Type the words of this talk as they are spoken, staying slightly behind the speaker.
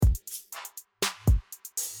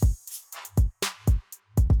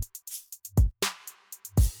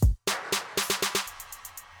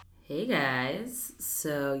Hey guys.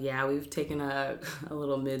 So yeah, we've taken a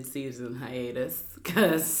little mid-season hiatus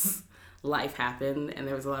because life happened and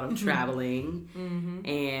there was a lot of traveling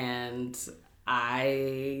and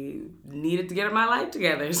I needed to get my life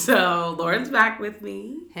together. So Lauren's back with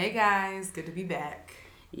me. Hey guys, good to be back.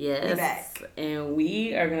 Yes. Be back. And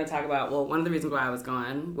we are going to talk about, well, one of the reasons why I was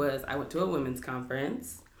gone was I went to a women's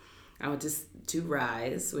conference. I went to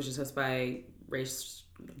Rise, which is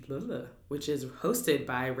hosted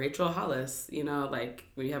by Rachel Hollis. You know, like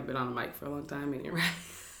when you haven't been on a mic for a long time and your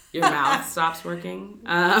mouth stops working.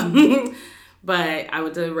 But I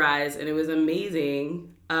went to Rise and it was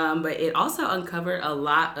amazing. But it also uncovered a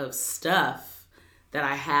lot of stuff that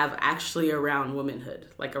I have actually around womanhood,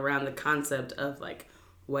 like around the concept of like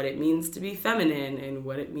what it means to be feminine and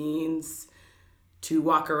what it means to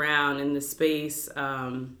walk around in this space.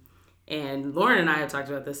 And Lauren and I have talked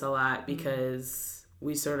about this a lot because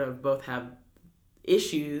we sort of both have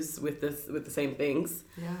issues with the same things.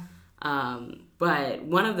 Yeah. But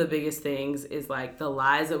one of the biggest things is like the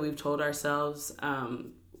lies that we've told ourselves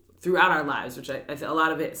throughout our lives, which I a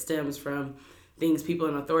lot of it stems from things people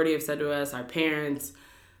in authority have said to us, our parents,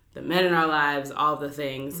 the men in our lives, all the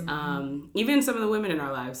things. Even some of the women in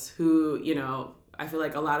our lives who, you know, I feel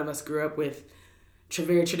like a lot of us grew up with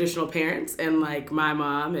very traditional parents, and like my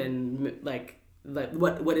mom, and like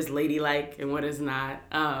what is ladylike and what is not.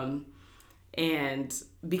 And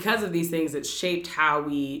because of these things, it shaped how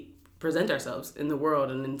we present ourselves in the world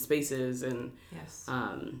and in spaces, and Yes.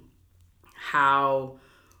 how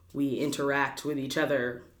we interact with each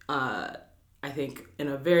other. I think in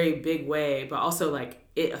a very big way, but also like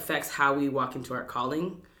it affects how we walk into our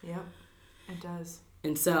calling. Yep, it does.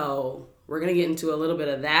 And so we're going to get into a little bit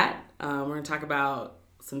of that. We're going to talk about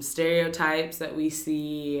some stereotypes that we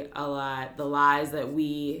see a lot, the lies that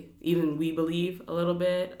we believe a little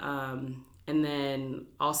bit. And then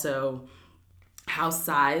also how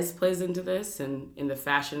size plays into this and in the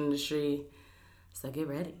fashion industry. So get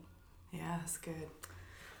ready. Yeah, that's good.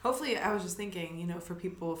 Hopefully, I was just thinking, you know, for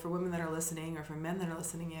women that are listening or for men that are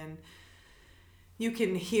listening in, you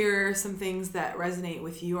can hear some things that resonate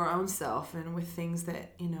with your own self and with things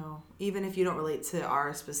that, you know, even if you don't relate to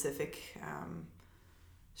our specific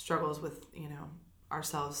struggles with, you know,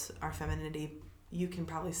 ourselves, our femininity, you can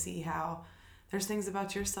probably see how there's things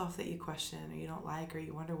about yourself that you question or you don't like or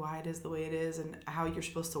you wonder why it is the way it is and how you're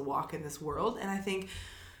supposed to walk in this world. And I think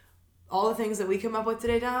all the things that we come up with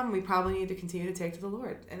today, Dom, we probably need to continue to take to the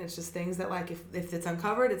Lord. And it's just things that, like, if it's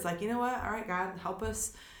uncovered, it's like, you know what? All right, God, help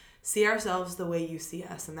us see ourselves the way you see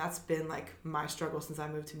us. And that's been like my struggle since I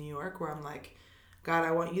moved to New York, where I'm like, God,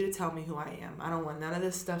 I want you to tell me who I am. I don't want none of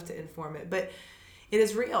this stuff to inform it. But it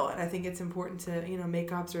is real. And I think it's important to, you know,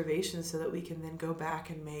 make observations so that we can then go back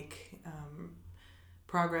and make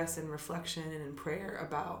progress and reflection and in prayer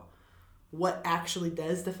about what actually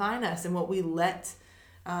does define us and what we let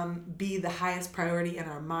be the highest priority in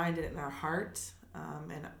our mind and in our heart.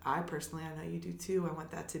 And I personally, I know you do too, I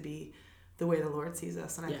want that to be the way the Lord sees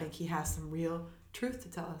us. And I think he has some real truth to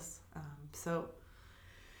tell us. So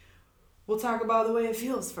we'll talk about the way it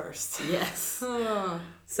feels first. Yes.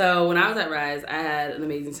 So when I was at Rise, I had an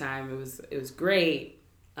amazing time. It was great.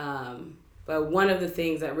 But one of the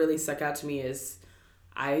things that really stuck out to me is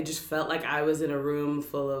I just felt like I was in a room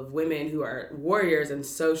full of women who are warriors and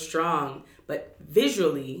so strong, but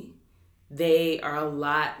visually they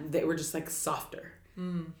were just like softer.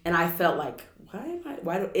 And I felt like,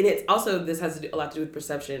 and it's also, this has a lot to do with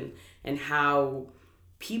perception and how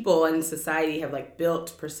people in society have like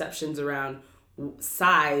built perceptions around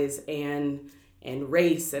size and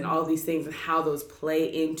race and all these things and how those play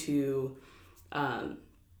into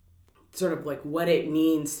sort of like what it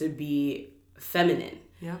means to be feminine.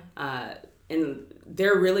 Yeah. And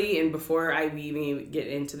there really, and before I even get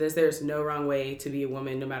into this, there's no wrong way to be a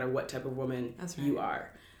woman, no matter what type of woman you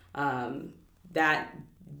are. And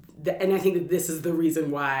I think that this is the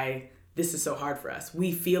reason why this is so hard for us.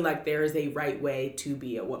 We feel like there is a right way to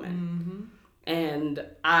be a woman. And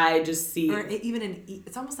I just see... Or even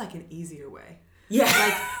it's almost like an easier way. Yeah.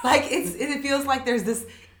 Like it feels like there's this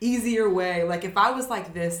easier way. Like if I was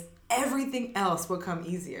like this, everything else would come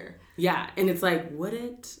easier. Yeah, and it's like, would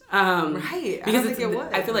it? Right. Because I don't think it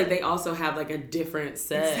would. I feel like they also have like a different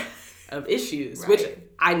set of issues, which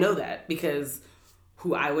I know that because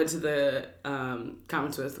who I went to the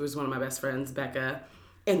conference with was one of my best friends, Becca,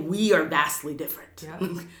 and we are vastly different.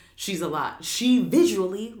 Yeah. She's a lot. She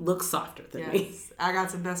visually looks softer than me. I got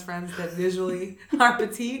some best friends that visually are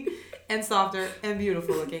petite and softer and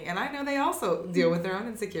beautiful looking, and I know they also deal with their own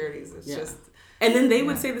insecurities. It's just... And then they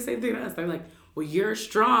would say the same thing to us. They're like, well, you're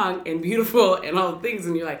strong and beautiful and all the things.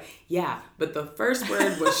 And you're like, yeah, but the first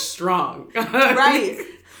word was strong. Right.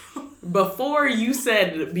 Before you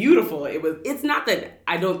said beautiful, it's not that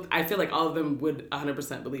I feel like all of them would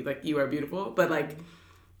 100% believe like you are beautiful, but like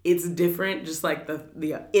it's different, just like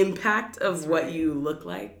the impact of what you look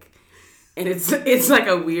like. And it's like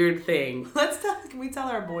a weird thing. Can we tell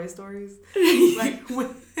our boy stories? Like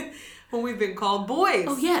when we've been called boys.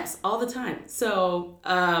 Oh yes, all the time. So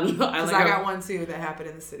I got one too that happened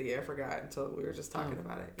in the city. I forgot until we were just talking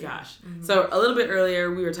about it. Gosh. Mm-hmm. So a little bit earlier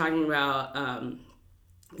we were talking about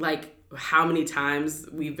like how many times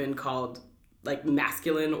we've been called like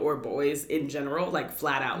masculine or boys in general, like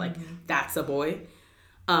flat out, like that's a boy,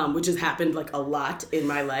 which has happened like a lot in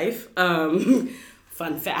my life.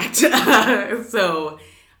 Fun fact. So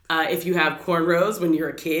if you have cornrows when you're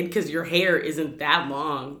a kid, because your hair isn't that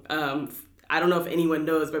long, I don't know if anyone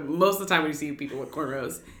knows, but most of the time when you see people with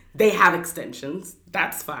cornrows, they have extensions.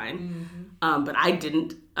 That's fine. But I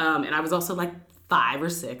didn't. And I was also like 5 or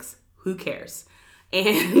 6. Who cares?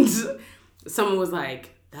 And someone was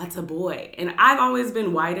like, that's a boy. And I've always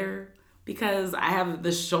been wider because I have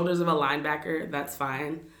the shoulders of a linebacker. That's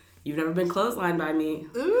fine. You've never been clotheslined by me.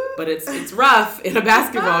 Ooh. But it's rough in a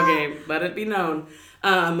basketball game. Let it be known.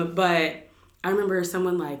 But I remember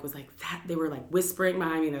someone like was like that. They were like whispering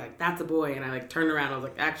behind me. And they're like, that's a boy. And I like turned around. I was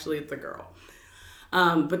like, actually, it's a girl.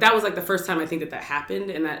 But that was like the first time I think that happened.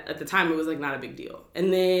 And that at the time it was like not a big deal.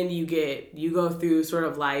 And then you go through sort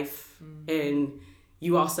of life and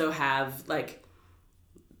you also have like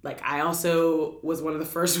I also was one of the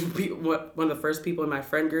first people in my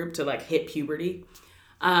friend group to like hit puberty.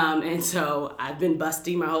 And so I've been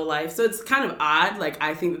busty my whole life. So it's kind of odd. Like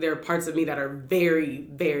I think that there are parts of me that are very,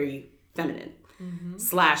 very feminine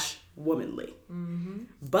 / womanly.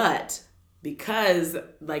 But because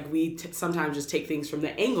like we sometimes just take things from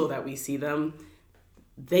the angle that we see them,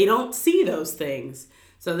 they don't see those things.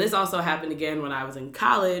 So this also happened again when I was in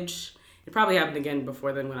college. It probably happened again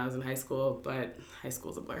before then when I was in high school, but high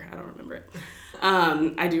school's a blur. I don't remember it.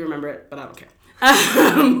 I do remember it, but I don't care.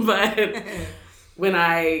 But when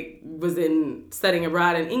I was studying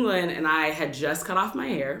abroad in England and I had just cut off my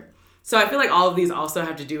hair. So I feel like all of these also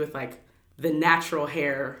have to do with like the natural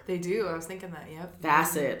hair. They do. I was thinking that, yep.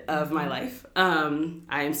 Facet of my life. I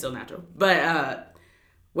am still natural. But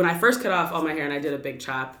when I first cut off all my hair and I did a big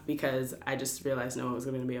chop because I just realized no one was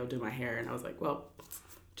going to be able to do my hair. And I was like, well,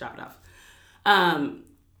 chop it off.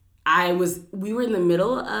 We were in the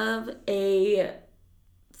middle of a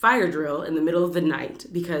fire drill in the middle of the night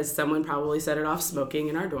because someone probably set it off smoking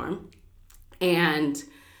in our dorm. And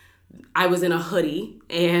I was in a hoodie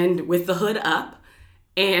and with the hood up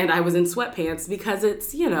and I was in sweatpants because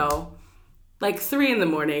it's, like 3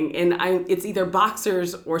 a.m. and it's either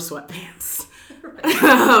boxers or sweatpants.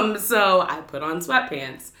 Right. So I put on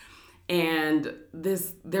sweatpants. And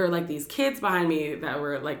there were like these kids behind me that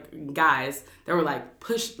were like guys that were like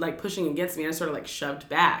pushing against me. And I sort of like shoved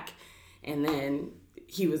back. And then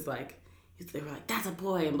they were like, that's a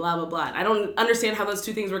boy and blah, blah, blah. And I don't understand how those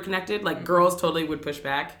two things were connected. Like girls totally would push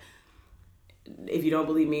back. If you don't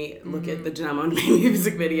believe me, look at the Janelle Monáe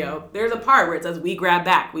music video. There's a part where it says, we grab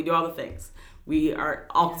back. We do all the things. We are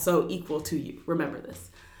also equal to you. Remember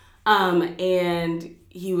this. And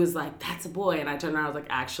he was like, that's a boy. And I turned around, I was like,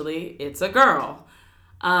 actually, it's a girl.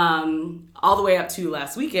 All the way up to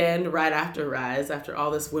last weekend, right after Rise, after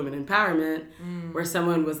all this women empowerment, where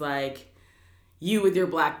someone was like, you with your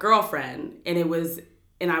black girlfriend. And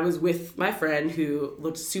I was with my friend who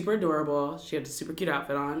looked super adorable. She had a super cute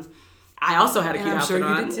outfit on. I also had a cute outfit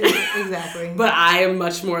on. I'm sure you did too. Exactly. But I am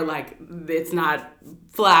much more like, it's not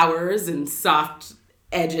flowers and soft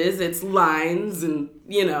edges, it's lines and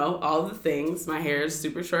all the things. My hair is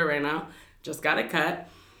super short right now, just got it cut,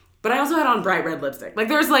 but I also had on bright red lipstick. Like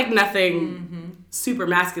there's like nothing super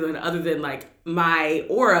masculine other than like my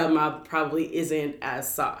aura probably isn't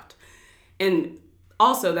as soft. And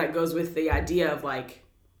also that goes with the idea of like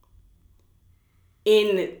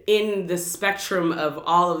in the spectrum of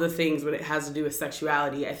all of the things when it has to do with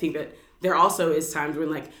sexuality, I think that there also is times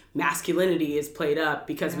when like masculinity is played up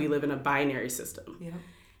because we live in a binary system. Yeah.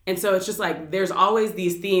 And so it's just like, there's always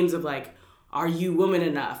these themes of like, are you woman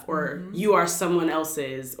enough? Or you are someone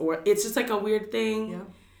else's, or it's just like a weird thing. Yeah.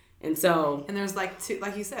 And so. And there's like two,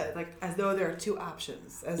 like you said, like as though there are two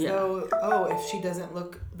options, as though, if she doesn't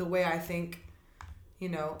look the way I think,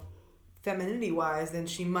 femininity wise, then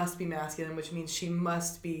she must be masculine, which means she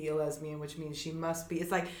must be a lesbian, which means she must be,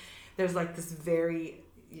 it's like, there's like this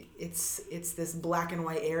it's this black and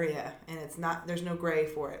white area, and it's not, there's no gray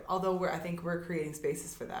for it. Although I think we're creating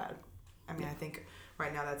spaces for that. I mean, I think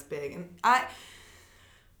right now that's big. And I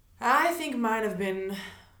I think mine have been...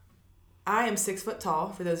 I am 6 foot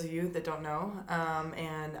tall, for those of you that don't know,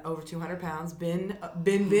 and over 200 pounds. Been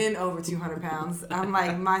over 200 pounds. I'm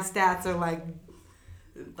like, my stats are like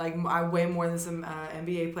I weigh more than some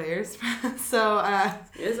NBA players. So,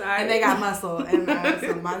 and they got muscle, and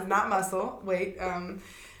so mine's not muscle. Wait,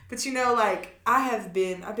 but you know, like I've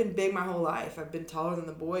been big my whole life. I've been taller than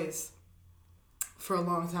the boys for a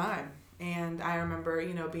long time, and I remember,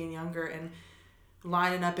 you know, being younger and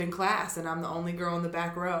lining up in class, and I'm the only girl in the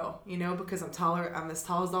back row, you know, because I'm taller. I'm as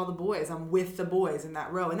tall as all the boys. I'm with the boys in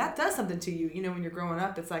that row, and that does something to you, you know, when you're growing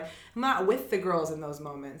up. It's like I'm not with the girls in those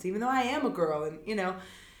moments, even though I am a girl, and you know,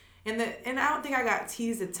 and I don't think I got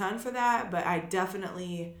teased a ton for that, but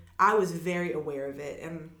I was very aware of it,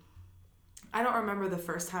 and I don't remember the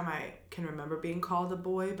first time I can remember being called a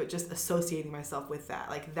boy, but just associating myself with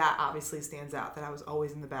that, like that obviously stands out, that I was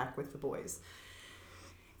always in the back with the boys.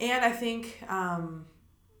 And I think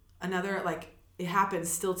another, like, it happens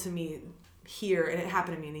still to me here, and it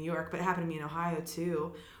happened to me in New York, but it happened to me in Ohio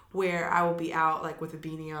too, where I will be out, like, with a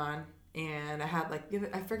beanie on, and I had, like,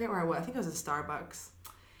 I forget where I was. I think it was a Starbucks.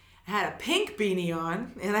 I had a pink beanie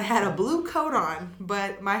on, and I had a blue coat on,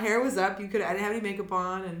 but my hair was up. I didn't have any makeup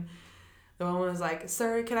on, and the woman was like,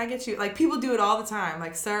 "Sir, can I get you?" Like, people do it all the time.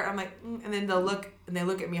 Like, "Sir," I'm like, and then they look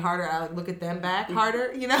at me harder. I, like, look at them back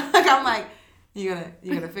harder, you know? Like, I'm like, You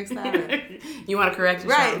gonna fix that? Or? You want to correct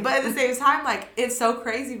yourself. Right, but at the same time, like, it's so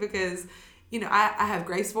crazy because, you know, I have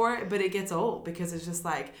grace for it, but it gets old because it's just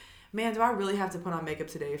like, man, do I really have to put on makeup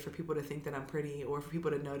today for people to think that I'm pretty or for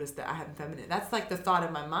people to notice that I'm feminine? That's like the thought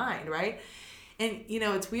in my mind, right? And, you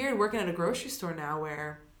know, it's weird working at a grocery store now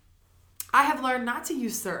where I have learned not to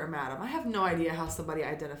use sir or madam. I have no idea how somebody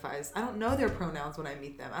identifies. I don't know their pronouns when I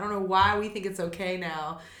meet them. I don't know why we think it's okay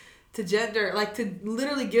now to gender, like to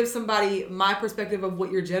literally give somebody my perspective of what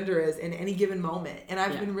your gender is in any given moment. And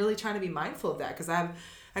I've been really trying to be mindful of that because I have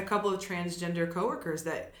a couple of transgender coworkers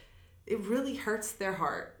that it really hurts their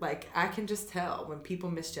heart. Like, I can just tell when people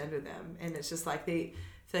misgender them, and it's just like they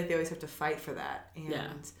feel like they always have to fight for that.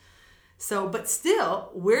 And so, but still,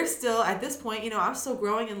 we're still at this point, you know, I'm still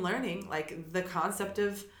growing and learning, like, the concept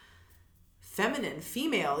of feminine,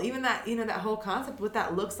 female, even that, you know, that whole concept, what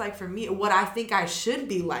that looks like for me, what I think I should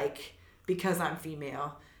be like because I'm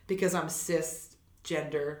female, because I'm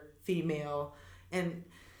cisgender female. And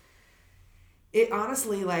it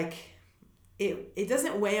honestly, like, it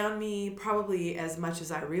doesn't weigh on me probably as much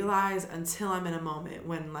as I realize until I'm in a moment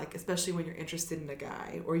when, like, especially when you're interested in a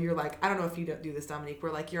guy, or you're like, I don't know if you don't do this, Dominique,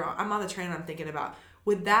 where, like, I'm on the train and I'm thinking about,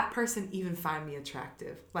 would that person even find me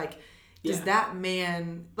attractive? Like, does that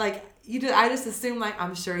man, like, I just assume, like,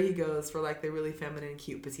 I'm sure he goes for, like, the really feminine,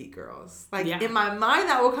 cute, petite girls. Like, in my mind,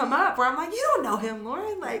 that will come up where I'm like, you don't know him,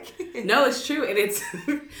 Lauren. Like, no, it's true. And it's,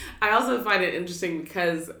 I also find it interesting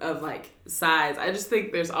because of, like, size. I just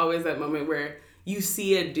think there's always that moment where you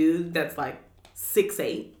see a dude that's, like,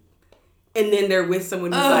 6'8", and then they're with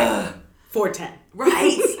someone who's, like, 4'10".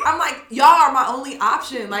 Right. I'm like, y'all are my only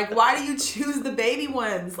option. Like, why do you choose the baby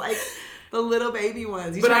ones? Like, the little baby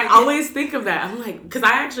ones. But I always think of that. I'm like, because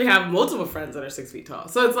I actually have multiple friends that are 6 feet tall.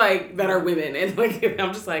 So it's like, that are women. And like,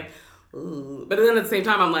 I'm just like, ooh. But then at the same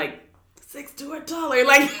time, I'm like, 6'2" or taller.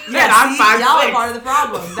 Like, I'm 5'6". Y'all are part of the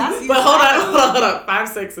problem. That's but hold on.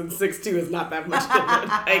 5'6" and 6'2" is not that much different.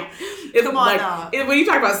 Like, it's come on like, now. When you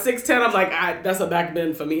talk about 6'10", I'm like, that's a back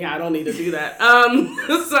bend for me. I don't need to do that.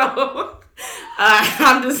 So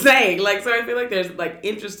I'm just saying, like, so I feel like there's, like,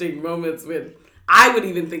 interesting moments with, I would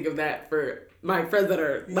even think of that for my friends that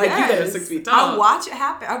are like you that are 6 feet tall. I'll watch it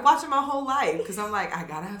happen. I've watched it my whole life because I'm like, I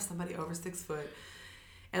gotta have somebody over 6 foot.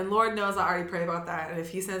 And Lord knows I already pray about that. And if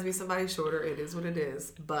he sends me somebody shorter, it is what it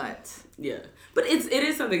is. But but it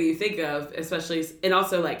is something you think of, especially, and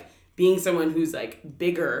also like being someone who's like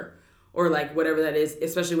bigger or like whatever that is,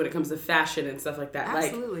 especially when it comes to fashion and stuff like that.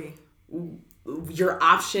 Absolutely. Like, your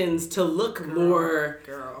options to look more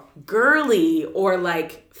girly or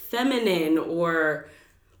like feminine, or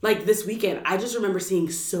like this weekend, I just remember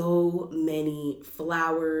seeing so many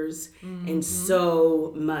flowers and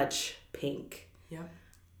so much pink. Yep.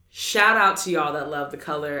 Shout out to y'all that love the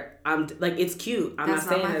color. I'm like, it's cute. That's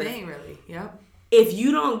not my thing, really. Yep. If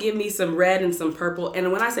you don't give me some red and some purple,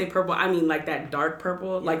 and when I say purple, I mean like that dark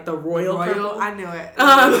purple, like the royal purple. I knew it.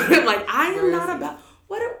 Like, I am not about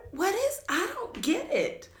what is, I don't get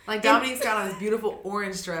it. Like, Dominique's got on this beautiful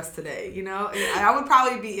orange dress today, you know? And I would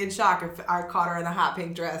probably be in shock if I caught her in a hot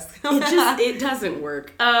pink dress. It doesn't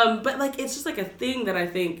work. But like, it's just like a thing that I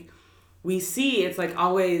think we see. It's like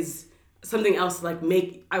always something else, like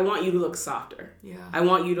I want you to look softer. Yeah. I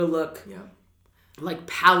want you to look like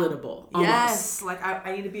palatable. Almost. Yes, like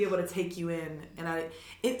I need to be able to take you in, and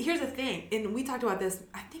here's the thing, and we talked about this.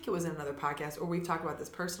 I think it was in another podcast, or we've talked about this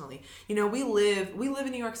personally. You know, we live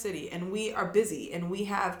in New York City, and we are busy, and we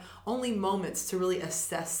have only moments to really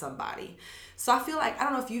assess somebody. So I feel like, I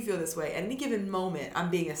don't know if you feel this way. At any given moment,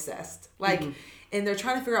 I'm being assessed, like, and they're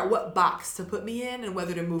trying to figure out what box to put me in and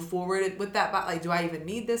whether to move forward with that box. Like, do I even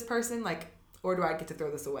need this person? Like, or do I get to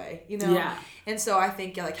throw this away? You know? Yeah. And so I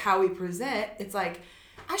think, like, how we present, it's like,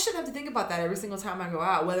 I shouldn't have to think about that every single time I go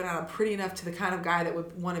out, whether or not I'm pretty enough to the kind of guy that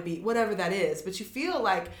would want to be, whatever that is. But you feel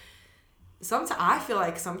like, I feel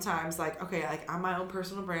like sometimes, like, okay, like, I'm my own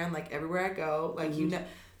personal brand, like, everywhere I go, like, you know,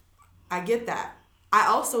 I get that. I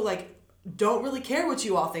also, like, don't really care what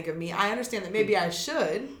you all think of me. I understand that maybe I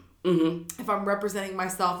should, if I'm representing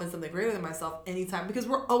myself and something greater than myself anytime, because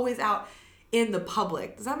we're always out in the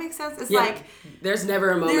public. Does that make sense? It's like, there's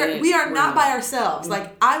never a moment. We are not by ourselves.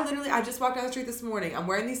 Like, I just walked down the street this morning. I'm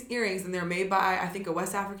wearing these earrings, and they're made by, I think, a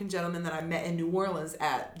West African gentleman that I met in New Orleans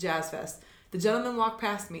at Jazz Fest. The gentleman walked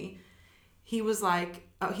past me. He was like,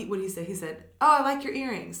 what did he say? He said, "Oh, I like your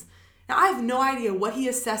earrings." Now, I have no idea what he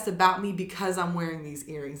assessed about me because I'm wearing these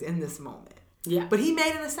earrings in this moment. Yeah. But he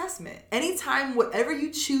made an assessment. Anytime, whatever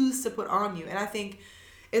you choose to put on you. And I think,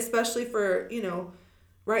 especially for, you know,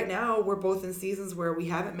 right now, we're both in seasons where we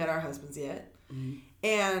haven't met our husbands yet.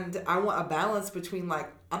 And I want a balance between, like,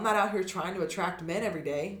 I'm not out here trying to attract men every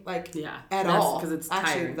day. Like, at all. Because it's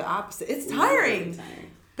actually tiring. The opposite. It's tiring. Really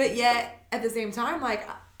tiring. But yet, at the same time, like,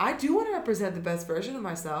 I do want to represent the best version of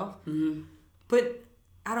myself. But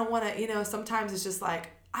I don't want to, you know, sometimes it's just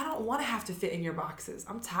like, I don't want to have to fit in your boxes.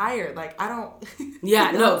 I'm tired. Like, I don't.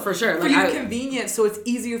 Yeah, you know, no, for sure. For your convenience, so it's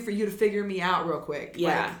easier for you to figure me out real quick.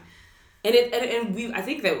 Yeah. Like, and I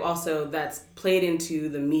think that also that's played into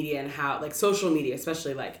the media and how, like, social media,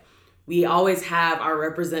 especially, like, we always have our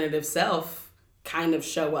representative self kind of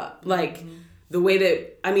show up. Like, the way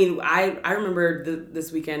that, I mean, I remember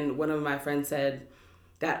this weekend, one of my friends said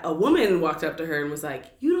that a woman walked up to her and was like,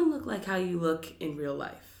 "You don't look like how you look in real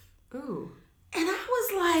life." Ooh. And I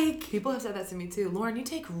was like... People have said that to me, too. "Lauren, you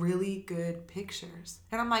take really good pictures."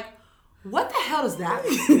 And I'm like, what the hell does that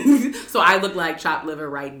mean? So I look like chopped liver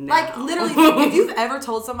right now. Like, literally, if you've ever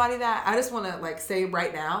told somebody that, I just want to, like, say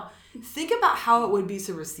right now, think about how it would be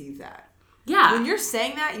to receive that. Yeah. When you're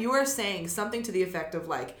saying that, you are saying something to the effect of,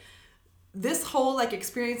 like, this whole, like,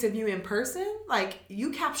 experience of you in person, like,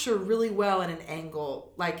 you capture really well in an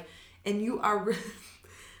angle. Like, and you are...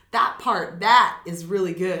 that is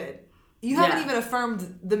really good. You haven't even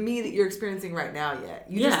affirmed the me that you're experiencing right now yet.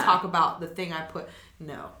 You just talk about the thing I put...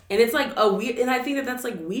 No. And it's like a weird, and I think that that's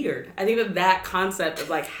like weird. I think that concept of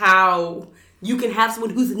like how you can have someone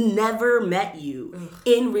who's never met you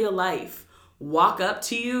in real life walk up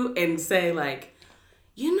to you and say like,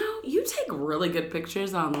 "You know, you take really good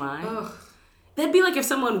pictures online." That'd be like if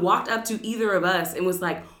someone walked up to either of us and was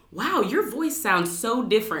like, "Wow, your voice sounds so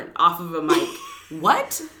different off of a mic."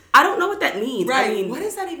 What? I don't know what that means. Right. I mean, what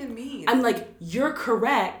does that even mean? I'm like, you're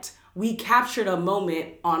correct. We captured a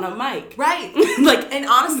moment on a mic. Right. Like, and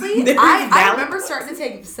honestly, I remember starting to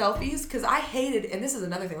take selfies because I hated, and this is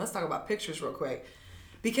another thing, let's talk about pictures real quick.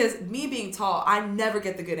 Because me being tall, I never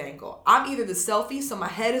get the good angle. I'm either the selfie, so my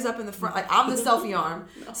head is up in the front, like I'm the selfie arm,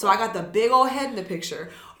 so I got the big old head in the picture,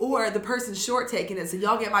 or the person short taking it, so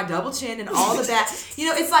y'all get my double chin and all of that. You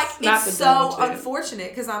know, it's like, it's so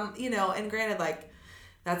unfortunate because I'm, you know, and granted, like,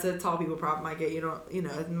 that's a tall people problem I get, you know,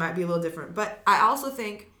 it might be a little different. But I also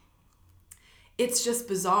think it's just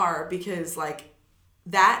bizarre because, like,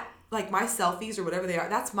 that, like, my selfies or whatever they are,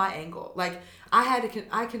 that's my angle. Like,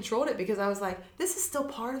 I controlled it because I was like, this is still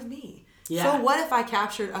part of me. Yeah. So what if I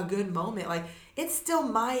captured a good moment? Like, it's still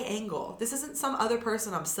my angle. This isn't some other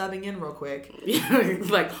person I'm subbing in real quick.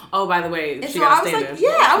 Like, oh, by the way, and she so I was like,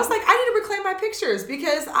 I was like, I need to reclaim my pictures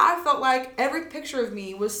because I felt like every picture of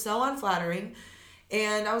me was so unflattering.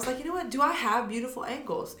 And I was like, you know what? Do I have beautiful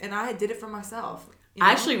angles? And I did it for myself. You know?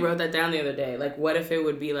 I actually wrote that down the other day. Like, what if it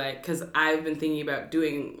would be like, because I've been thinking about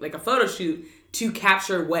doing like a photo shoot to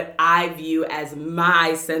capture what I view as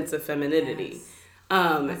my sense of femininity.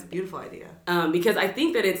 Yes. That's a beautiful idea. Because I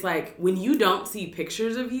think that it's like when you don't see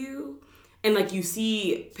pictures of you and like you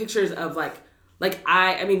see pictures of like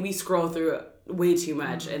I mean, we scroll through way too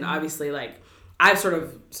much. And obviously like I've sort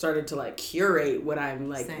of started to like curate what I'm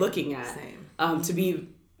like looking at to be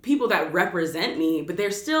people that represent me, but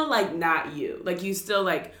they're still like not you. Like you still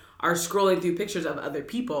like are scrolling through pictures of other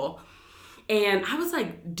people. And I was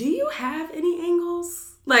like, do you have any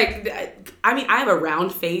angles? Like, I mean, I have a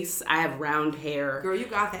round face. I have round hair. Girl, you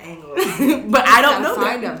got the angles. But I don't know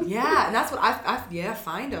them. Yeah, and that's what I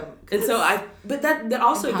find them. And so but that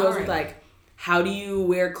also goes with like how do you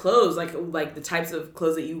wear clothes, like the types of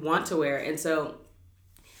clothes that you want to wear. And so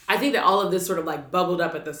I think that all of this sort of like bubbled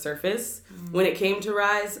up at the surface when it came to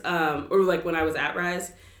Rise, or like when I was at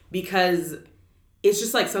Rise, because it's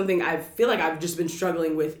just like something I feel like I've just been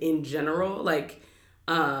struggling with in general. Like,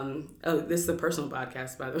 this is a personal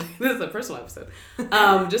podcast, by the way. This is a personal episode.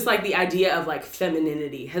 Just like the idea of like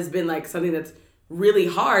femininity has been like something that's really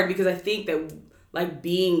hard, because I think that like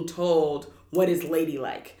being told what is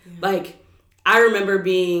ladylike. Yeah. Like, I remember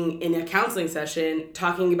being in a counseling session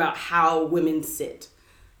talking about how women sit.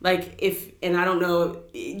 Like, and I don't know,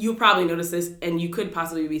 you probably noticed this, and you could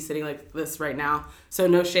possibly be sitting like this right now, so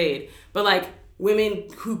no shade. But like, women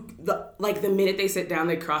who, the minute they sit down,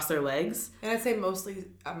 they cross their legs. And I'd say mostly,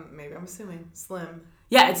 maybe I'm assuming, slim.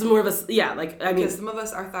 Yeah, it's more of a, yeah, like, I mean. Because some of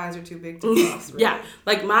us, our thighs are too big to cross, really. Yeah,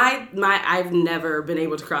 like I've never been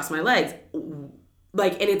able to cross my legs.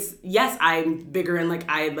 Like, and it's, yes, I'm bigger, and like,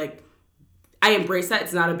 I embrace that.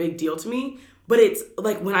 It's not a big deal to me. But it's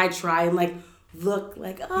like when I try and like look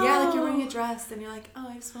like, oh. Yeah, like you're wearing a dress and you're like, oh,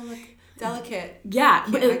 I just want to look delicate. Yeah,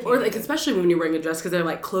 or like especially when you're wearing a dress, because they're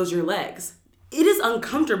like, close your legs. It is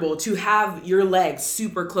uncomfortable to have your legs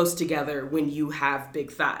super close together when you have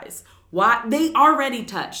big thighs. Why? They already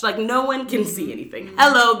touch. Like, no one can see anything. Mm-hmm.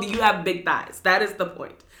 Hello, you have big thighs. That is the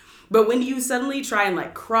point. But when you suddenly try and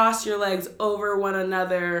like cross your legs over one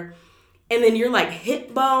another, and then your like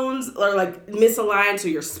hip bones are like misaligned, so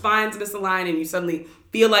your spine's misaligned, and you suddenly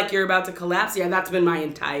feel like you're about to collapse. Yeah, that's been my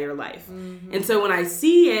entire life. Mm-hmm. And so when I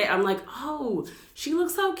see it, I'm like, oh, she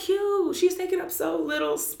looks so cute. She's taking up so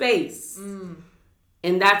little space. Mm.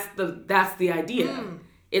 And that's the idea. Mm.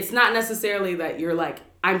 It's not necessarily that you're like,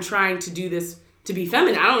 I'm trying to do this to be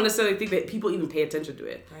feminine. I don't necessarily think that people even pay attention to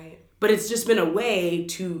it. Right. But it's just been a way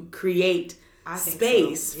to create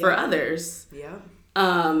space for others. Yeah.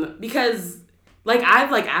 Because like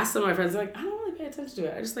I've like asked some of my friends, like, I don't really pay attention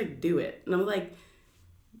to it. I just like do it. And I'm like,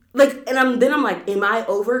 and I'm like, am I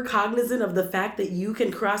over cognizant of the fact that you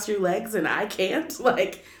can cross your legs and I can't?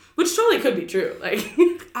 Like, which totally could be true. Like,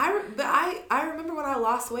 I remember when I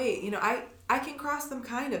lost weight. You know, I can cross them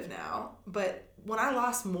kind of now, but when I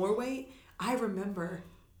lost more weight, I remember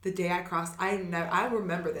the day I crossed. I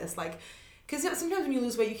remember this, like, because sometimes when you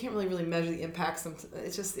lose weight, you can't really measure the impacts.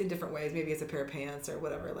 It's just in different ways. Maybe it's a pair of pants or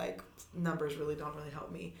whatever. Like, numbers don't really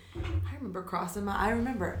help me. I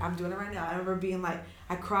remember I'm doing it right now. I remember being like,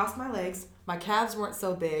 I crossed my legs. My calves weren't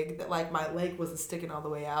so big that like my leg wasn't sticking all the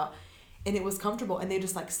way out. And it was comfortable. And they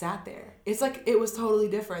just like sat there. It's like, it was totally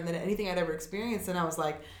different than anything I'd ever experienced. And I was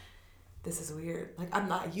like, this is weird. Like, I'm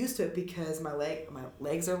not used to it because my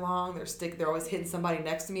legs are long. They're always hitting somebody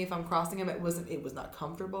next to me if I'm crossing them. It was not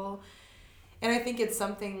comfortable. And I think it's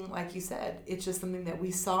something, like you said, it's just something that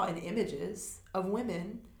we saw in images of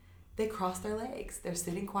women. They cross their legs. They're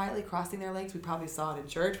sitting quietly, crossing their legs. We probably saw it in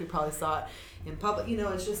church. We probably saw it in public. You know,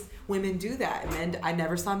 it's just women do that. Men, I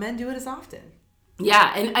never saw men do it as often.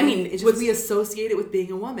 Yeah, and I mean, it's just we associate it with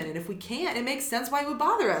being a woman. And if we can't, it makes sense why it would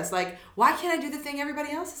bother us. Like, why can't I do the thing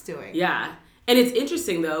everybody else is doing? Yeah. And it's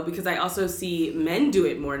interesting, though, because I also see men do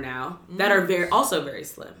it more now that are also very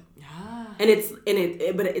slim. Yeah.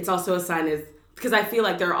 But it's also a sign of, because I feel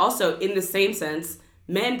like they're also, in the same sense,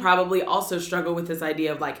 men probably also struggle with this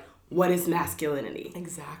idea of like, what is masculinity?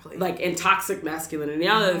 Exactly. Like, and toxic masculinity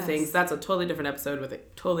and all other things. That's a totally different episode with a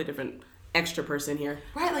totally different extra person here.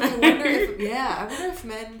 Right. Like, I wonder if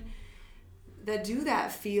men that do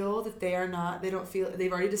that feel that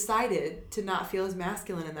they've already decided to not feel as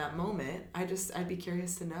masculine in that moment. I'd be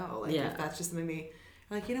curious to know, like, if that's just something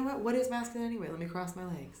like, you know what is masculine anyway? Let me cross my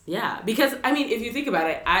legs. Yeah, because I mean, if you think about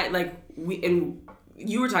it,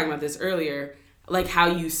 you were talking about this earlier, like how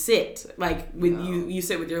you sit, like when you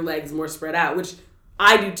sit with your legs more spread out, which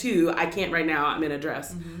I do too. I can't right now. I'm in a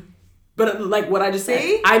dress. Mm-hmm. But like what I just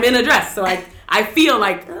said, I'm in a dress, so I feel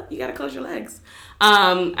like you gotta close your legs.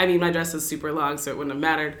 I mean, my dress is super long, so it wouldn't have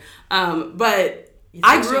mattered. But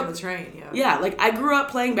I grew up on the train. Yeah, like I grew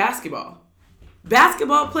up playing basketball.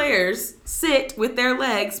 Basketball players sit with their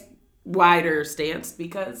legs wider stance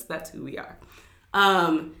because that's who we are.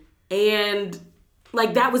 And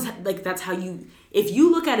like that was like that's how if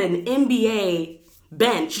you look at an NBA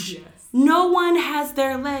bench, yes. No one has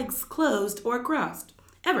their legs closed or crossed.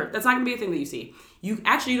 Ever. That's not going to be a thing that you see. You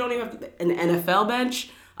don't even have an NFL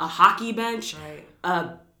bench, a hockey bench,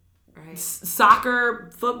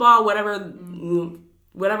 soccer, football, whatever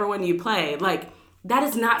one you play. Like, that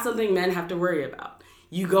is not something men have to worry about.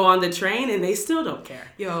 You go on the train and they still don't care.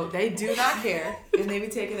 Yo, they do not care. And they be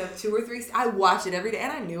taking up 2 or 3. I watch it every day.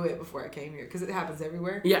 And I knew it before I came here because it happens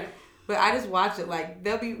everywhere. Yeah. But I just watch it. Like,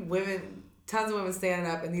 there'll be women tons of women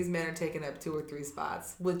standing up, and these men are taking up 2 or 3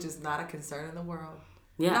 spots, which is not a concern in the world.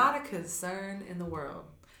 Yeah. Not a concern in the world.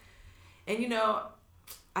 And, you know,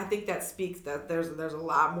 I think that speaks that there's a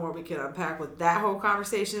lot more we can unpack with that whole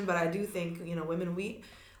conversation, but I do think, you know, women, we,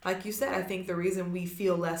 like you said, I think the reason we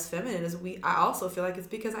feel less feminine is I also feel like it's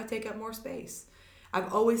because I take up more space.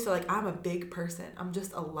 I've always felt like I'm a big person. I'm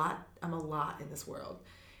a lot in this world.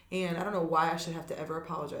 And I don't know why I should have to ever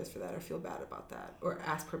apologize for that or feel bad about that or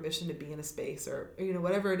ask permission to be in a space or, you know,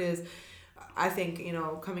 whatever it is. I think, you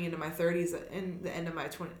know, coming into my 30s and the end of my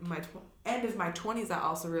 20s, I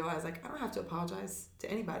also realized, like, I don't have to apologize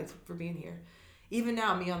to anybody for being here. Even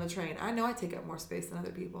now, me on the train, I know I take up more space than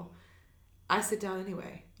other people. I sit down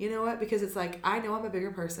anyway. You know what? Because it's like, I know I'm a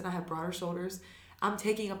bigger person. I have broader shoulders. I'm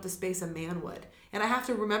taking up the space a man would. And I have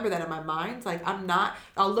to remember that in my mind. Like,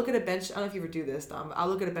 I'll look at a bench. I don't know if you ever do this, I'll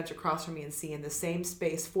look at a bench across from me and see in the same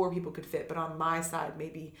space 4 people could fit. But on my side,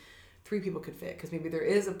 maybe 3 people could fit. Because maybe there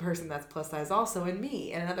is a person that's plus size also and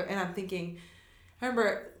me. And I'm thinking, I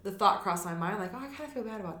remember the thought crossed my mind, like, oh, I kind of feel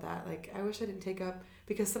bad about that. Like, I wish I didn't take up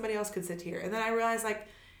because somebody else could sit here. And then I realized, like,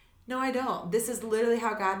 no, I don't. This is literally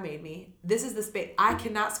how God made me. This is the space. I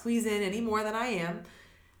cannot squeeze in any more than I am.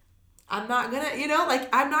 I'm not gonna, you know,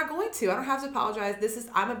 like, I'm not going to. I don't have to apologize.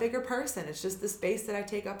 I'm a bigger person. It's just the space that I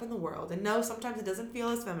take up in the world. And no, sometimes it doesn't feel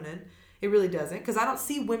as feminine. It really doesn't. Because I don't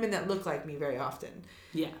see women that look like me very often.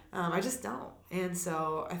 Yeah. I just don't. And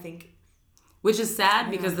so I think... Which is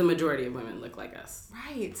sad because the majority of women look like us.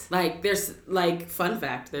 Right. Like, there's, like, fun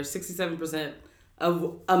fact, there's 67%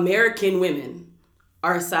 of American women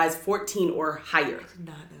are a size 14 or higher. I did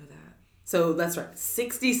not know that. So that's right.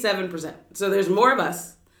 67%. So there's more of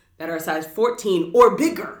us that are a size 14 or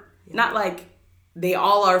bigger. Yeah. Not like they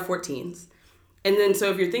all are 14s. And then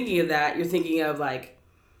so if you're thinking of that, you're thinking of, like,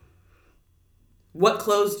 what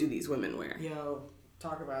clothes do these women wear? Yo,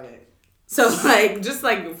 talk about it. So, like, just,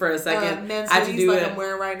 like, for a second, men's I have to hoodies do like it. I'm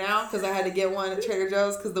wearing right now because I had to get one at Trader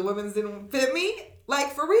Joe's because the women's didn't fit me.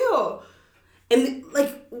 Like, for real. And,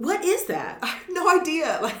 like, what is that? I have no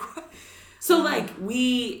idea. Like, what? So, like,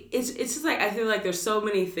 it's just, like, I feel like there's so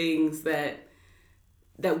many things that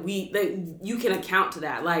you can account to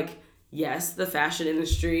that. Like, yes, the fashion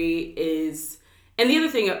industry is... And the other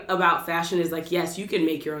thing about fashion is, like, yes, you can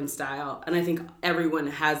make your own style. And I think everyone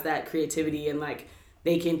has that creativity and, like,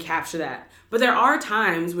 they can capture that. But there are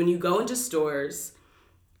times when you go into stores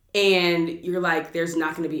and you're like, there's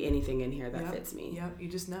not going to be anything in here that fits me. Yep, you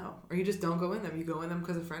just know. Or you just don't go in them. You go in them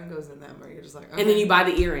because a friend goes in them. Or you're just like, okay. And then you buy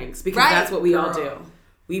the earrings because that's what we all do.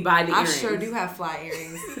 We buy the earrings. I sure do have fly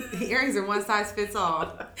earrings. The earrings are one size fits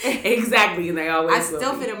all. Exactly, and they always I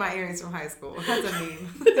still fit in my earrings from high school. That's a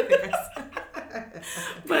meme.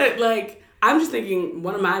 But, like, I'm just thinking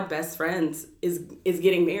one of my best friends is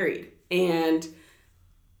getting married. And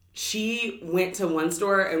she went to one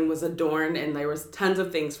store and was adorned and there was tons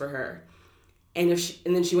of things for her. And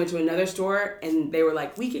then she went to another store and they were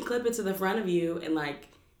like, we can clip it to the front of you and, like,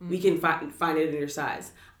 we can find it in your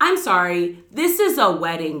size. I'm sorry, this is a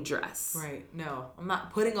wedding dress. Right. No, I'm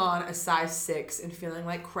not putting on a size 6 and feeling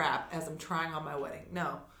like crap as I'm trying on my wedding.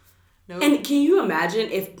 No. And can you imagine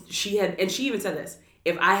if she had, and she even said this,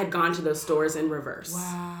 if I had gone to those stores in reverse.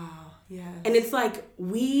 Wow. Yes. And it's like,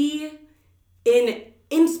 we,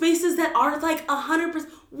 in spaces that are like 100%,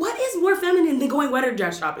 what is more feminine than going wedding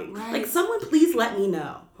dress shopping? Right. Like, someone please let me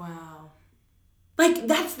know. Wow. Like,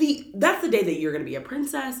 that's the day that you're going to be a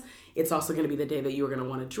princess. It's also going to be the day that you're going to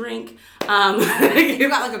want to drink. You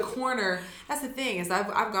got, like, a corner. That's the thing is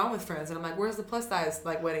I've gone with friends and I'm like, where's the plus size,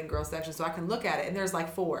 like, wedding girl section so I can look at it? And there's,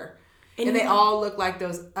 like, 4. And they all look like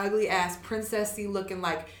those ugly ass princessy looking,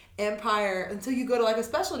 like, empire until you go to, like, a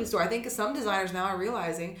specialty store. I think some designers now are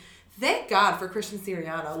realizing, thank God for Christian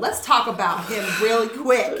Siriano. Let's talk about him really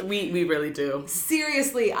quick. We really do.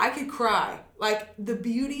 Seriously, I could cry. Like, the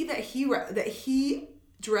beauty that he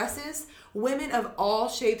dresses women of all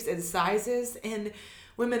shapes and sizes and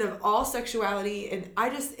women of all sexuality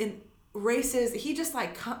and races. He just,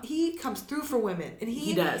 like, he comes through for women. And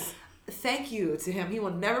he does. Thank you to him. He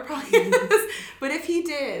will never probably do this. But if he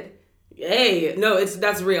did... Hey, no,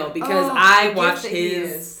 that's real because I watch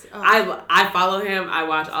his... I follow him. I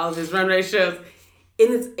watch all of his runway shows.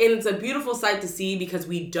 And it's a beautiful sight to see because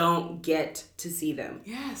we don't get to see them.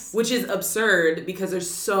 Yes. Which is absurd because there's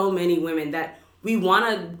so many women that we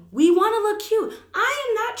wanna look cute. I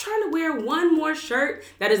am not trying to wear one more shirt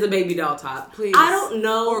that is a baby doll top. Please. I don't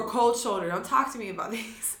know. Or cold shoulder. Don't talk to me about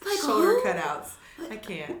these shoulder cutouts. I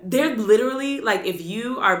can't. They're literally, like, if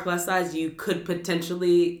you are plus size, you could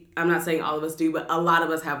potentially, I'm not saying all of us do, but a lot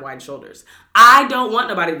of us have wide shoulders. I don't want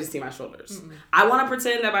nobody to see my shoulders. Mm-mm. I want to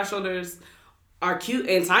pretend that my shoulders are cute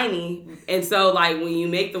and tiny. And so, like, when you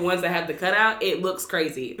make the ones that have the cutout, it looks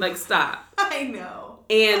crazy. Like, stop. I know.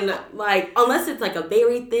 And, like, unless it's, like, a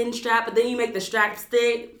very thin strap, but then you make the straps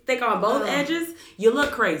thick on both edges, you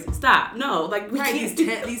look crazy. Stop. No. Like, we can't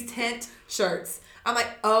do these tent shirts. I'm like,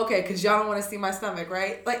 oh, okay, because y'all don't want to see my stomach,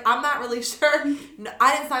 right? Like, I'm not really sure. No,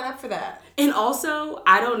 I didn't sign up for that. And also,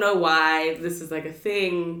 I don't know why this is, like, a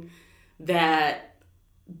thing that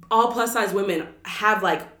all plus size women have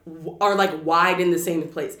are wide in the same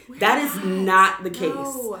place. That is not the case.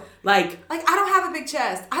 No. Like I don't have a big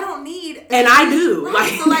chest. I don't need. And I do.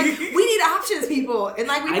 Right? So we need options, people. And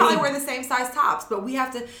like we probably wear the same size tops, but we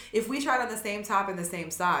have to. If we tried on the same top in the same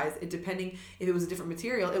size, depending if it was a different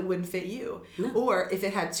material, it wouldn't fit you. No. Or if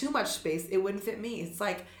it had too much space, it wouldn't fit me. It's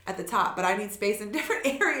like at the top, but I need space in different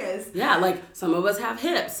areas. Yeah, like some of us have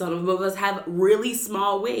hips, some of us have really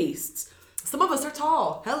small waists. Some of us are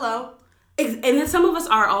tall. Hello. And then some of us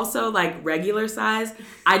are also like regular size.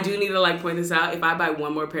 I do need to like point this out. If I buy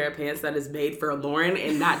one more pair of pants that is made for Lauren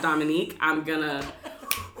and not Dominique, I'm gonna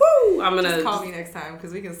just call me next time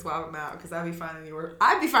because we can swap them out. Because I'd be finding your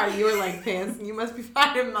leg pants and you must be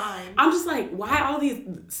finding mine. I'm just like, why all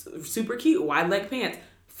these super cute wide leg pants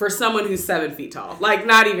for someone who's 7 feet tall? Like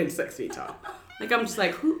not even 6 feet tall. Like, I'm just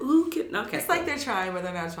like, who can, okay. It's like they're trying, but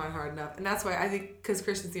they're not trying hard enough. And that's why I think, because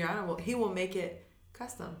Christian Siriano, he will make it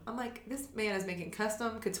custom. I'm like, this man is making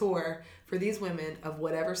custom couture for these women of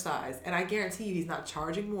whatever size. And I guarantee you he's not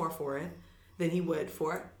charging more for it than he would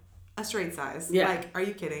for a straight size. Yeah. Like, are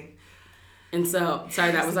you kidding? And so,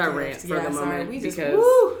 sorry, that was our rant for the moment. Because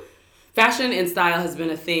fashion and style has been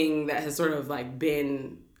a thing that has sort of like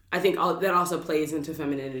been, I think that also plays into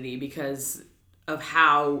femininity because of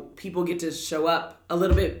how people get to show up a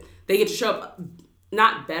little bit. They get to show up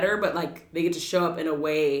not better, but like they get to show up in a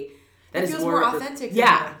way that is more authentic.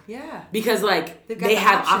 Yeah. Yeah. Because like they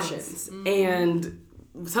have options. Mm-hmm. And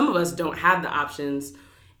some of us don't have the options.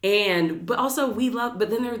 But also but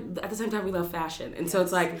then at the same time we love fashion. And so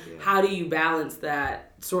it's like, how do you balance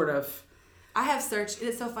that sort of? I have searched,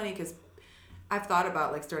 it's so funny because I've thought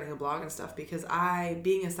about like starting a blog and stuff because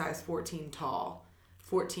being a size 14,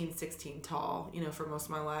 16 tall, for most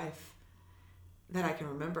of my life that I can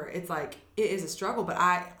remember. It's like, it is a struggle, but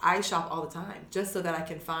I shop all the time just so that I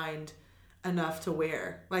can find enough to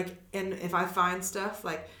wear. Like, and if I find stuff,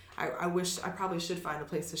 like, I wish, I probably should find a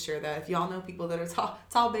place to share that. If y'all know people that are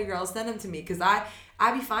tall big girls, send them to me because I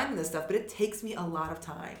be finding this stuff, but it takes me a lot of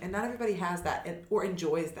time. And not everybody has that or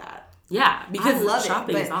enjoys that. Yeah, because I love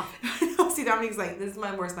shopping it, is awful. See, Dominique's like, this is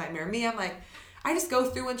my worst nightmare. Me, I'm like, I just go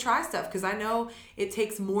through and try stuff because I know it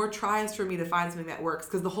takes more tries for me to find something that works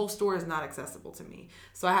because the whole store is not accessible to me.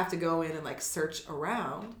 So I have to go in and like search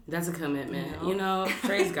around. That's a commitment.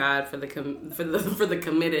 Praise God for the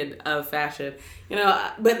committed of fashion.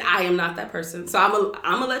 But I am not that person. So I'm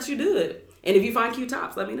gonna let you do it. And if you find cute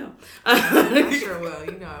tops, let me know. I sure will.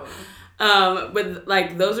 I will. But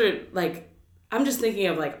like those are like, I'm just thinking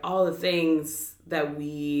of like all the things that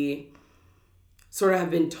we sort of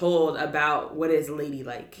have been told about what is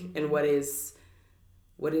ladylike mm-hmm. and what is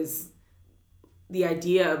the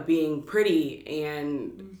idea of being pretty.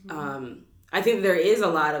 And mm-hmm. I think there is a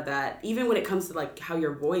lot of that, even when it comes to like how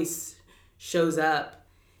your voice shows up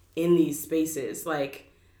in these spaces.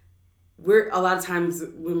 Like a lot of times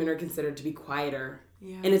women are considered to be quieter.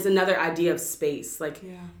 Yeah. And it's another idea of space. Like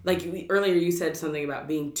earlier you said something about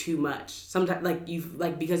being too much. Sometimes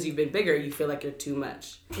because you've been bigger, you feel like you're too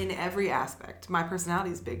much. In every aspect. My personality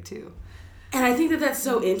is big too. And I think that that's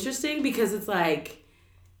so interesting because it's like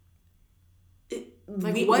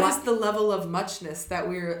what is the level of muchness that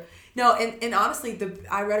we're... No, and honestly,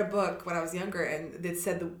 I read a book when I was younger and it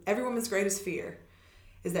said every woman's greatest fear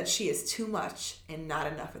is that she is too much and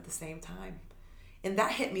not enough at the same time. And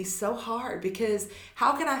that hit me so hard because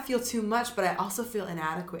how can I feel too much, but I also feel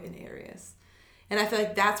inadequate in areas? And I feel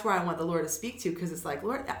like that's where I want the Lord to speak to because it's like,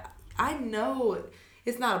 Lord, I know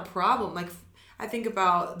it's not a problem. Like, I think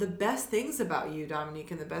about the best things about you,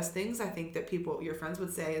 Dominique, and the best things I think that your friends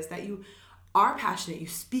would say is that you are passionate. You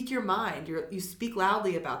speak your mind. You speak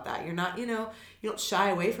loudly about that. You're not, you don't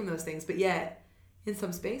shy away from those things. But yet, in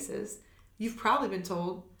some spaces, you've probably been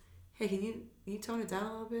told, hey, can you tone it down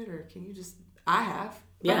a little bit? Or can you just... I have.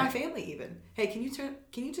 By my family even. Hey, can you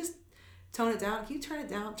just tone it down? Can you turn it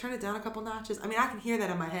down a couple notches? I mean, I can hear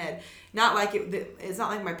that in my head. Not like it's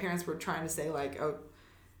not like my parents were trying to say like, oh,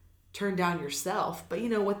 turn down yourself. But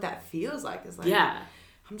what that feels like is like,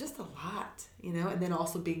 I'm just a lot, and then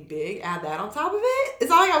also being big, add that on top of it.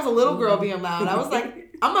 It's not like I was a little girl being loud. I was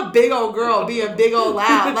like, I'm a big old girl being big old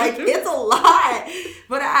loud. Like, it's a lot.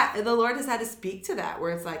 But the Lord has had to speak to that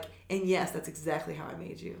where it's like, and yes, that's exactly how I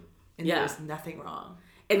made you. and there's nothing wrong.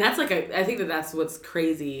 And that's like I think that's what's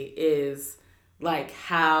crazy is like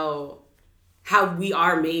how we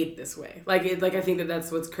are made this way. Like I think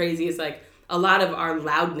that's what's crazy is like a lot of our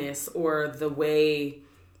loudness or the way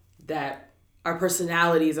that our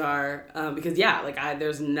personalities are, because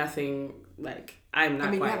there's nothing like I'm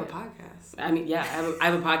not. You have a podcast. I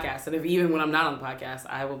have a podcast, and even when I'm not on the podcast,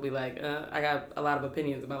 I will be like, I got a lot of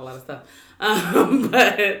opinions about a lot of stuff.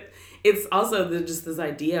 But it's also just this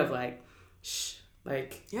idea of like, shh,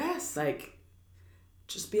 like yes, like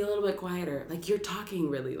just be a little bit quieter. Like you're talking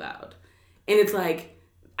really loud, and it's like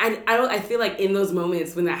I feel like in those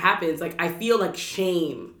moments when that happens, like I feel like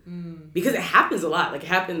shame because it happens a lot. Like it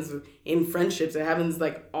happens in friendships. It happens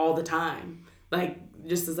like all the time. Like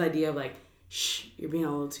just this idea of like, shh, you're being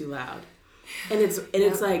a little too loud. And it's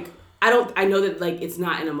like, I know that like, it's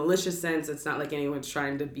not in a malicious sense. It's not like anyone's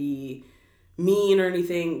trying to be mean or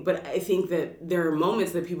anything, but I think that there are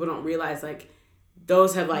moments that people don't realize, like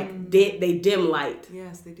those have like, they dim light.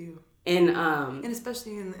 Yes, they do. And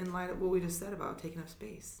especially in light of what we just said about taking up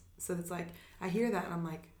space. So it's like, I hear that and I'm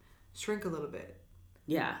like, shrink a little bit.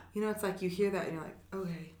 Yeah. You know, it's like you hear that and you're like,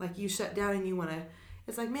 okay, like you shut down and you want to,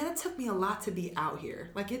 it's like, man, it took me a lot to be out here.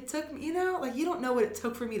 Like it took me, you know, like you don't know what it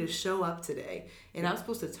took for me to show up today. And I'm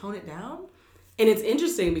supposed to tone it down. And it's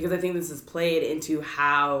interesting because I think this is played into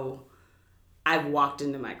how I've walked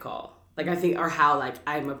into my call. Like I think, or how like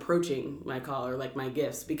I'm approaching my call or like my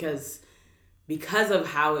gifts because of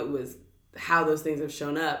how those things have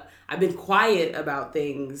shown up. I've been quiet about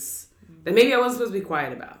things that maybe I wasn't supposed to be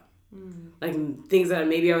quiet about. Like things that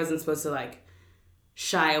maybe I wasn't supposed to like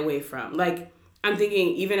shy away from. Like I'm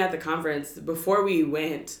thinking even at the conference before we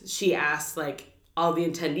went, she asked like all the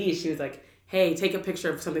attendees, she was like, hey, take a picture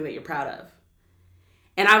of something that you're proud of.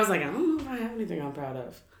 And I was like, I don't know if I have anything I'm proud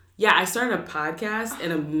of. Yeah, I started a podcast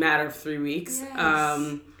in a matter of 3 weeks.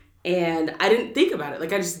 Yes. And I didn't think about it.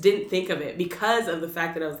 Like I just didn't think of it because of the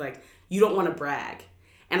fact that I was like, you don't want to brag.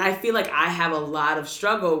 And I feel like I have a lot of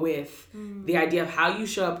struggle with the idea of how you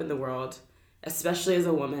show up in the world, especially as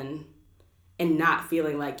a woman, and not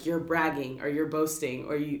feeling like you're bragging or you're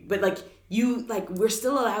boasting but like we're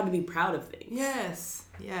still allowed to be proud of things. Yes.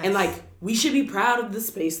 Yes. And like we should be proud of the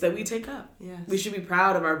space that we take up. Yes. We should be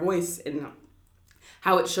proud of our voice and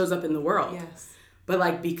how it shows up in the world. Yes. But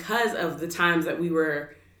like because of the times that we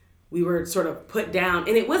were sort of put down,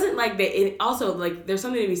 and it wasn't like that. It also like there's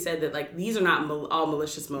something to be said that like these are not all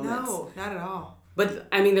malicious moments. No, not at all. But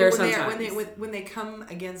I mean, there are some times when they come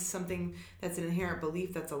against something that's an inherent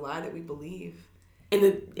belief, that's a lie that we believe, and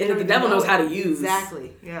the devil knows how to use.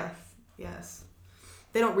 Exactly. Yes. Yes.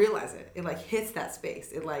 They don't realize it. It like hits that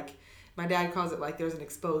space. It like my dad calls it like there's an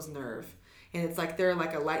exposed nerve, and it's like they're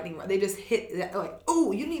like a lightning rod. They just hit that, like,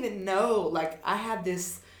 oh, you didn't even know. Like I had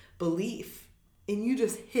this belief, and you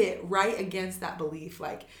just hit right against that belief,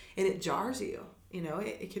 like, and it jars you. You know,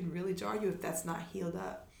 it can really jar you if that's not healed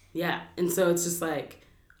up. Yeah, and so it's just like,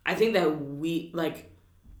 I think that we, like,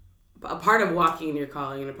 a part of walking in your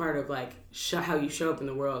calling and a part of, like, how you show up in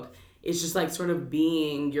the world is just, like, sort of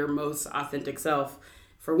being your most authentic self.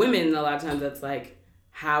 For women, a lot of times that's, like,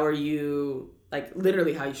 how are you, like,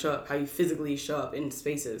 literally how you show up, how you physically show up in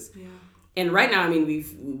spaces. Yeah. And right now, I mean,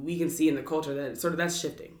 we can see in the culture that sort of that's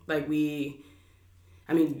shifting. Like, we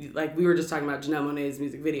were just talking about Janelle Monáe's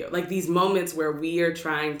music video. Like, these moments where we are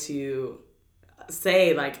trying to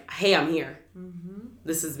say like, hey, I'm here. Mm-hmm.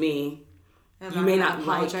 This is me. And you may not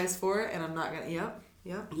apologize for it, and I'm not gonna.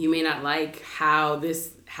 Yep. You may not like how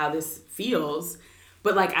this feels,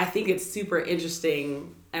 but like I think it's super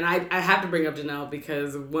interesting, and I have to bring up Janelle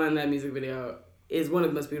because one, that music video is one of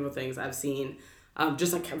the most beautiful things I've seen,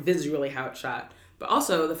 just like visually how it's shot, but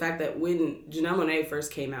also the fact that when Janelle Monáe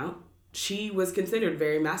first came out, she was considered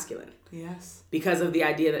very masculine. Yes. Because of the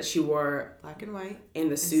idea that she wore black and white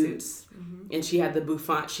and the suits. Mm-hmm. And she had the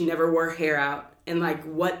bouffant. She never wore hair out. And like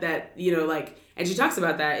what that, you know, like, and she talks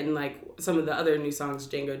about that in like some of the other new songs,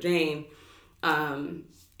 Django Jane.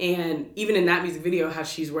 And even in that music video, how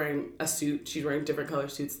she's wearing a suit, she's wearing different color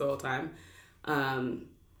suits the whole time.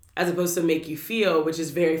 As opposed to Make You Feel, which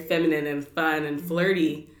is very feminine and fun and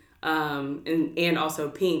flirty. And also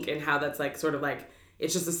Pink, and how that's like sort of like,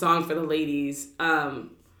 it's just a song for the ladies.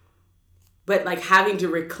 But like having to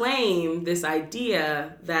reclaim this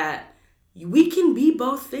idea that we can be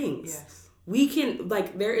both things. Yes. We can,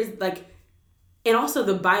 like, there is like, and also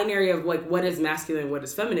the binary of like what is masculine, what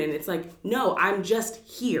is feminine. It's like, no, I'm just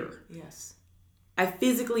here. Yes. I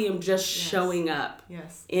physically am just showing up.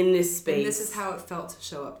 Yes. In this space. And this is how it felt to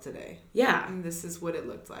show up today. Yeah. And this is what it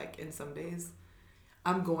looked like. And some days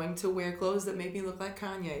I'm going to wear clothes that make me look like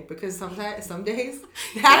Kanye, because some days that's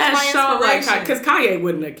my my inspiration. Because Kanye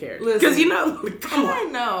wouldn't have cared. Because come on. I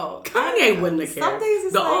know. Kanye wouldn't have cared. Some days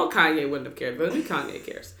it's old Kanye wouldn't have cared, but the new Kanye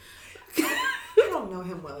cares. We don't know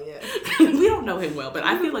him well yet. We don't know him well, but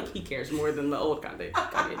I feel like he cares more than the old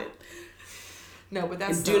Kanye did. No, but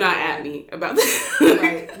that's do not at me about that.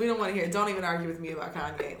 Right. We don't want to hear it. Don't even argue with me about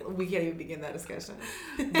Kanye. We can't even begin that discussion.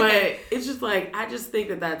 But it's just like, I just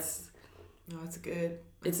think that's... No, it's good.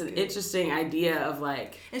 It's an interesting idea of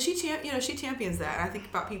like... And she champions that. I think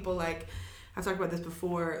about people like... I've talked about this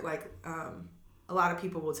before, like... a lot of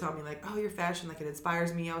people will tell me like, oh, your fashion, like it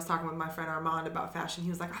inspires me. I was talking with my friend Armand about fashion. He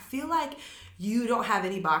was like, I feel like you don't have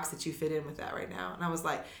any box that you fit in with that right now. And I was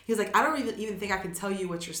like, he was like, I don't even think I can tell you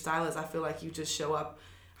what your style is. I feel like you just show up.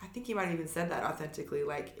 I think he might have even said that authentically.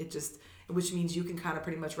 Like which means you can kind of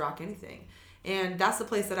pretty much rock anything. And that's the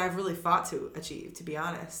place that I've really fought to achieve, to be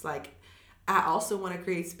honest. Like, I also want to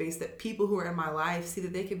create space that people who are in my life see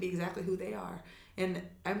that they can be exactly who they are. And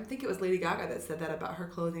I think it was Lady Gaga that said that about her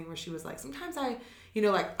clothing, where she was like, sometimes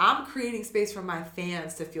I'm creating space for my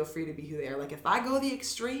fans to feel free to be who they are. Like, if I go the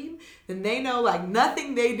extreme, then they know, like,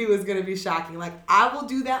 nothing they do is going to be shocking. Like, I will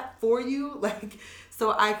do that for you. Like,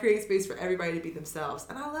 so I create space for everybody to be themselves.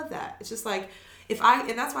 And I love that. It's just like,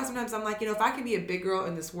 and that's why sometimes I'm like, if I can be a big girl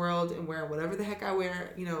in this world and wearing whatever the heck I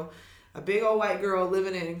wear, a big old white girl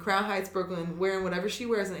living in Crown Heights, Brooklyn, wearing whatever she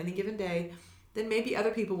wears on any given day, then maybe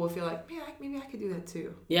other people will feel like, man, maybe I could do that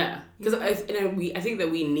too. Yeah, because I think that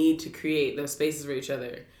we need to create those spaces for each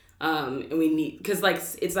other, and we need, because like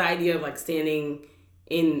it's the idea of like standing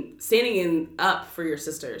in up for your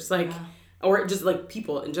sisters, like, or just like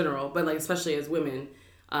people in general, but like especially as women,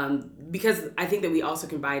 because I think that we also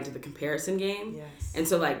can buy into the comparison game, and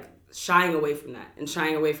so like shying away from that and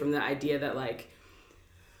shying away from the idea that like,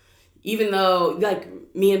 even though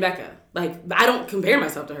like me and Becca, like I don't compare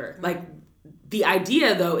myself to her, like. The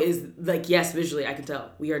idea, though, is, like, yes, visually, I can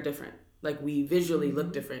tell. We are different. Like, we visually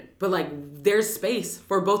look different. But, like, there's space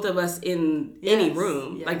for both of us in any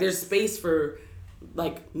room. Yes. Like, there's space for,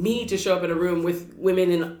 like, me to show up in a room with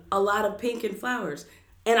women in a lot of pink and flowers.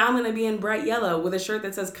 And I'm going to be in bright yellow with a shirt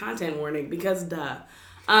that says content warning because, duh.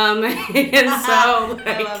 And so, like...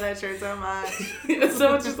 I love that shirt so much.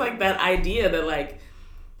 So it's just, like, that idea that, like...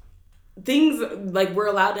 things, like, we're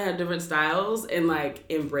allowed to have different styles and, like,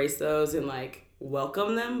 embrace those and, like,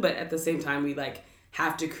 welcome them. But at the same time, we, like,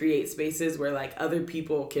 have to create spaces where, like, other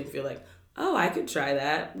people can feel like, oh, I could try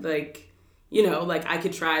that. Like, like, I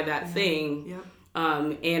could try that thing. Yep.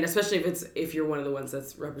 And especially if you're one of the ones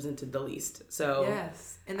that's represented the least. So.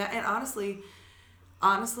 Yes. And honestly,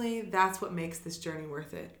 that's what makes this journey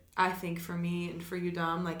worth it. I think for me and for you,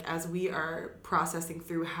 Dom, like, as we are processing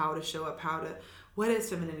through how to show up, what is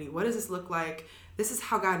femininity? What does this look like? This is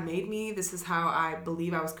how God made me. This is how I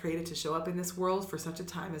believe I was created to show up in this world for such a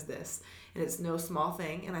time as this. And it's no small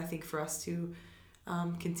thing. And I think for us to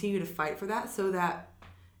continue to fight for that, so that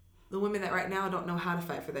the women that right now don't know how to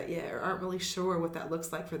fight for that yet, or aren't really sure what that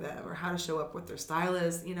looks like for them, or how to show up, what their style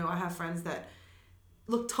is. I have friends that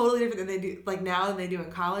look totally different than they do like now than they do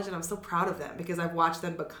in college, and I'm so proud of them because I've watched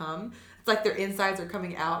them become. It's like their insides are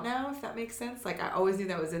coming out now, if that makes sense. Like, I always knew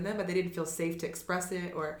that was in them, but they didn't feel safe to express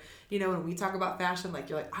it. Or, when we talk about fashion, like,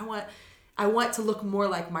 you're like, I want to look more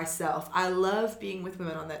like myself. I love being with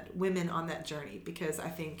women on that journey, because I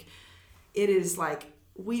think it is like,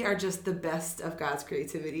 we are just the best of God's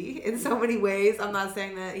creativity in so many ways. I'm not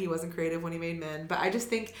saying that he wasn't creative when he made men, but I just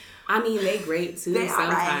think... I mean, they great too they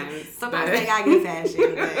sometimes. Right. Sometimes they got good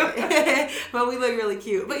fashion, but we look really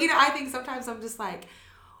cute. But, I think sometimes I'm just like,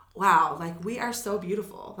 wow, like, we are so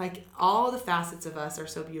beautiful. Like, all the facets of us are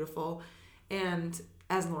so beautiful. And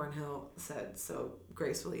as Lauryn Hill said so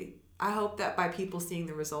gracefully, I hope that by people seeing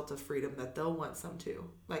the result of freedom, that they'll want some too.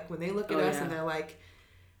 Like, when they look at us and they're like,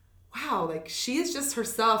 wow, like, she is just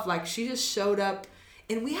herself. Like, she just showed up.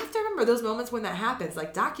 And we have to remember those moments when that happens.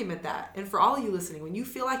 Like, document that. And for all of you listening, when you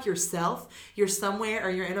feel like yourself, you're somewhere, or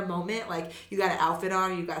you're in a moment, like, you got an outfit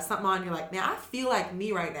on, or you got something on, you're like, man, I feel like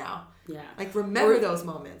me right now. Yeah. Like, remember those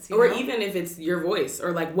moments. Or even if it's your voice,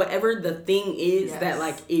 or, like, whatever the thing is that,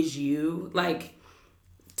 like, is you, like,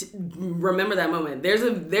 remember that moment.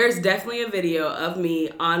 There's definitely a video of me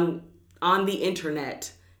on the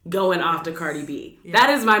internet going off to Cardi B. Yeah. That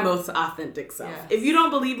is my most authentic self. Yes. If you don't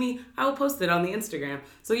believe me, I will post it on the Instagram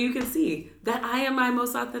so you can see that I am my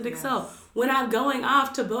most authentic self when I'm going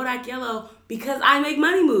off to Bodak Yellow, because I make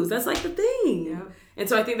money moves. That's like the thing. Yep. And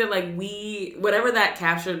so I think that, like, whatever that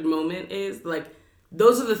captured moment is, like,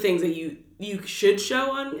 those are the things that you should show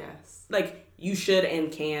on. Yes. Like, you should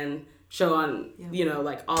and can show on, you know,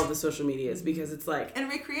 like all the social medias, because it's like, and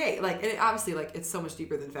recreate, like, and obviously, like, it's so much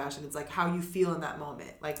deeper than fashion. It's like how you feel in that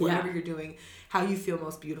moment, like whatever you're doing, how you feel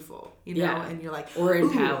most beautiful, you know, and you're like, or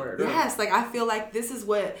empowered. Yes, like I feel like this is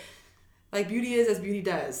what like beauty is as beauty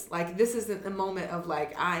does. Like this is a moment of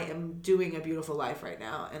like I am doing a beautiful life right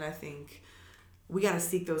now, and I think we got to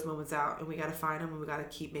seek those moments out, and we got to find them, and we got to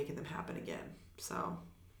keep making them happen again. So,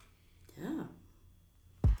 yeah.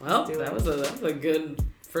 Well, that was a good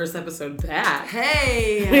first episode back.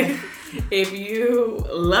 Hey! If you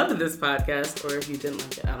loved this podcast, or if you didn't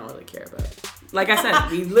like it, I don't really care about it. Like I said,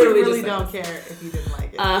 we literally really don't care if you didn't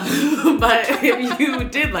like it. But if you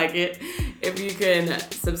did like it, if you can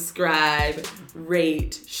subscribe,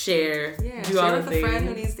 rate, share, do all the things. Share with a friend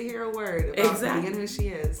who needs to hear a word about being who she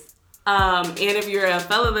is. And if you're a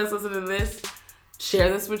fellow that's listening to this,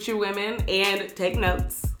 share this with your women and take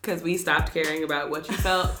notes, because we stopped caring about what you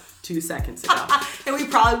felt 2 seconds ago. And we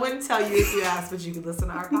probably wouldn't tell you if you asked, but you could listen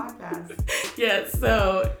to our podcast. Yeah,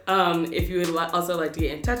 so if you would also like to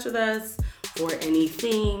get in touch with us for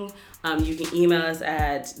anything, you can email us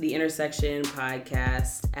at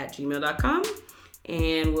theintersectionpodcast@gmail.com,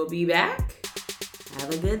 and we'll be back. Have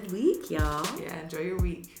a good week, y'all. Yeah, enjoy your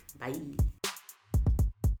week. Bye.